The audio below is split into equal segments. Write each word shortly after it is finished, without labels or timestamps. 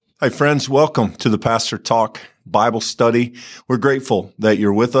Hi, friends. Welcome to the Pastor Talk Bible study. We're grateful that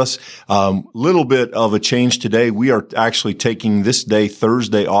you're with us. Little bit of a change today. We are actually taking this day,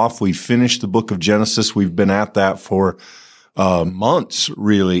 Thursday, off. We finished the book of Genesis. We've been at that for months,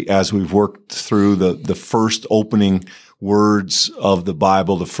 really, as we've worked through the first opening words of the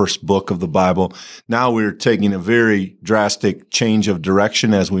Bible, the first book of the Bible. Now we're taking a very drastic change of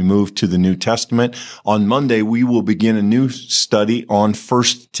direction as we move to the New Testament. On Monday, we will begin a new study on 1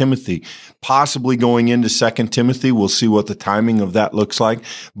 Timothy, possibly going into 2 Timothy. We'll see what the timing of that looks like,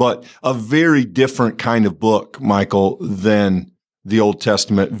 but a very different kind of book, Michael, than the Old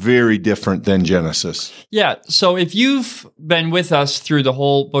Testament, very different than Genesis. Yeah. So if you've been with us through the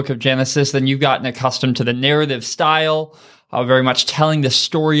whole book of Genesis, then you've gotten accustomed to the narrative style, very much telling the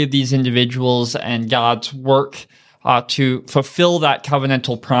story of these individuals and God's work to fulfill that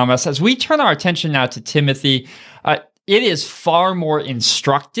covenantal promise. As we turn our attention now to Timothy, it is far more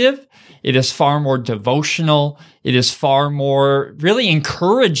instructive. It is far more devotional. It is far more really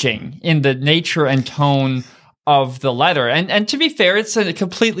encouraging in the nature and tone of the letter. And to be fair, it's a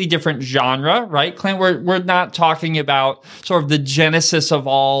completely different genre, right, Clint? We're not talking about sort of the genesis of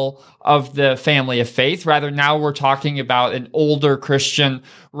all of the family of faith. Rather, now we're talking about an older Christian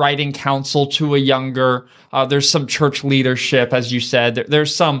writing counsel to a younger. There's some church leadership, as you said.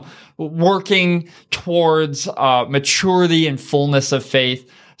 There's some working towards maturity and fullness of faith.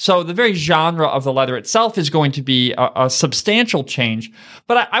 So the very genre of the letter itself is going to be a substantial change.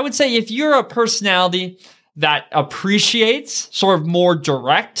 But I would say if you're a personality that appreciates sort of more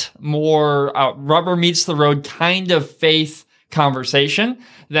direct, more rubber meets the road kind of faith conversation,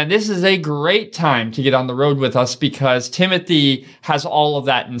 then this is a great time to get on the road with us because Timothy has all of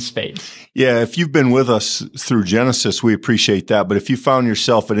that in spades. Yeah, if you've been with us through Genesis, we appreciate that. But if you found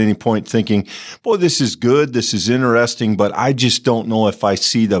yourself at any point thinking, boy, this is good, this is interesting, but I just don't know if I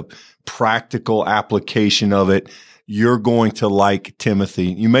see the practical application of it, you're going to like Timothy.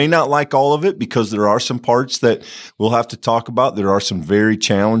 You may not like all of it because there are some parts that we'll have to talk about. There are some very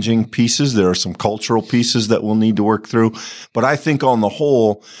challenging pieces. There are some cultural pieces that we'll need to work through. But I think on the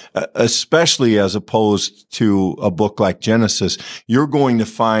whole, especially as opposed to a book like Genesis, you're going to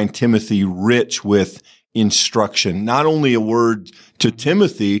find Timothy rich with instruction, not only a word to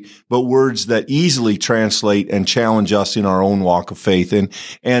Timothy, but words that easily translate and challenge us in our own walk of faith.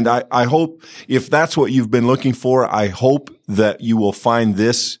 And I hope if that's what you've been looking for, I hope that you will find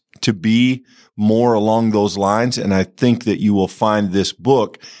this to be more along those lines. And I think that you will find this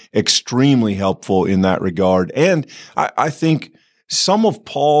book extremely helpful in that regard. And I think some of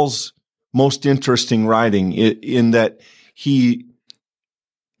Paul's most interesting writing in that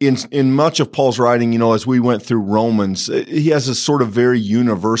in much of Paul's writing, as we went through Romans, he has a sort of very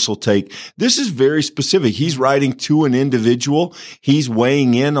universal take. This is very specific. He's writing to an individual. He's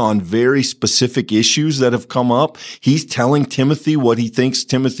weighing in on very specific issues that have come up. He's telling Timothy what he thinks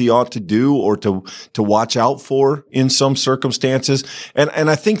Timothy ought to do or to watch out for in some circumstances. And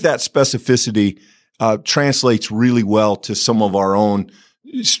I think that specificity translates really well to some of our own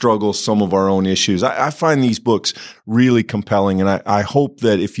struggles, some of our own issues. I find these books really compelling, and I hope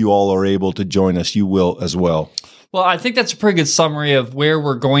that if you all are able to join us, you will as well. Well, I think that's a pretty good summary of where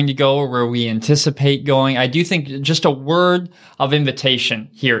we're going to go or where we anticipate going. I do think just a word of invitation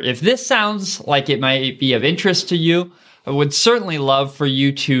here. If this sounds like it might be of interest to you, I would certainly love for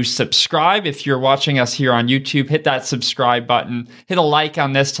you to subscribe. If you're watching us here on YouTube, hit that subscribe button, hit a like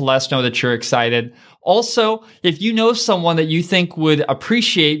on this to let us know that you're excited. Also, if you know someone that you think would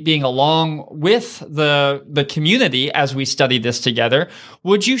appreciate being along with the community as we study this together,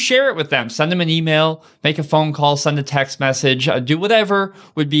 would you share it with them? Send them an email, make a phone call, send a text message, do whatever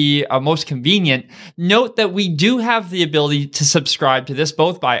would be most convenient. Note that we do have the ability to subscribe to this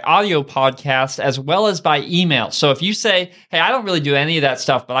both by audio podcast as well as by email. So if you say, hey, I don't really do any of that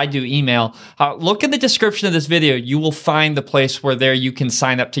stuff, but I do email, look in the description of this video. You will find the place where there you can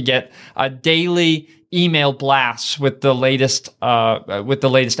sign up to get a daily email blasts with the latest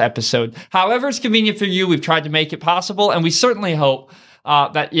episode. However it's convenient for you, we've tried to make it possible, and we certainly hope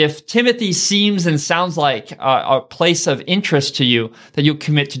that if Timothy seems and sounds like a place of interest to you, that you'll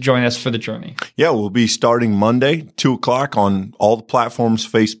commit to join us for the journey. Yeah, we'll be starting Monday, 2:00 on all the platforms,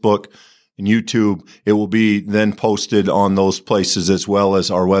 Facebook and YouTube. It will be then posted on those places as well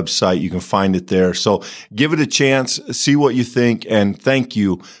as our website. You can find it there. So give it a chance, see what you think, and thank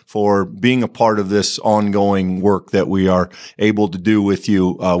you for being a part of this ongoing work that we are able to do with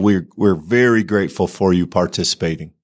you. We're very grateful for you participating.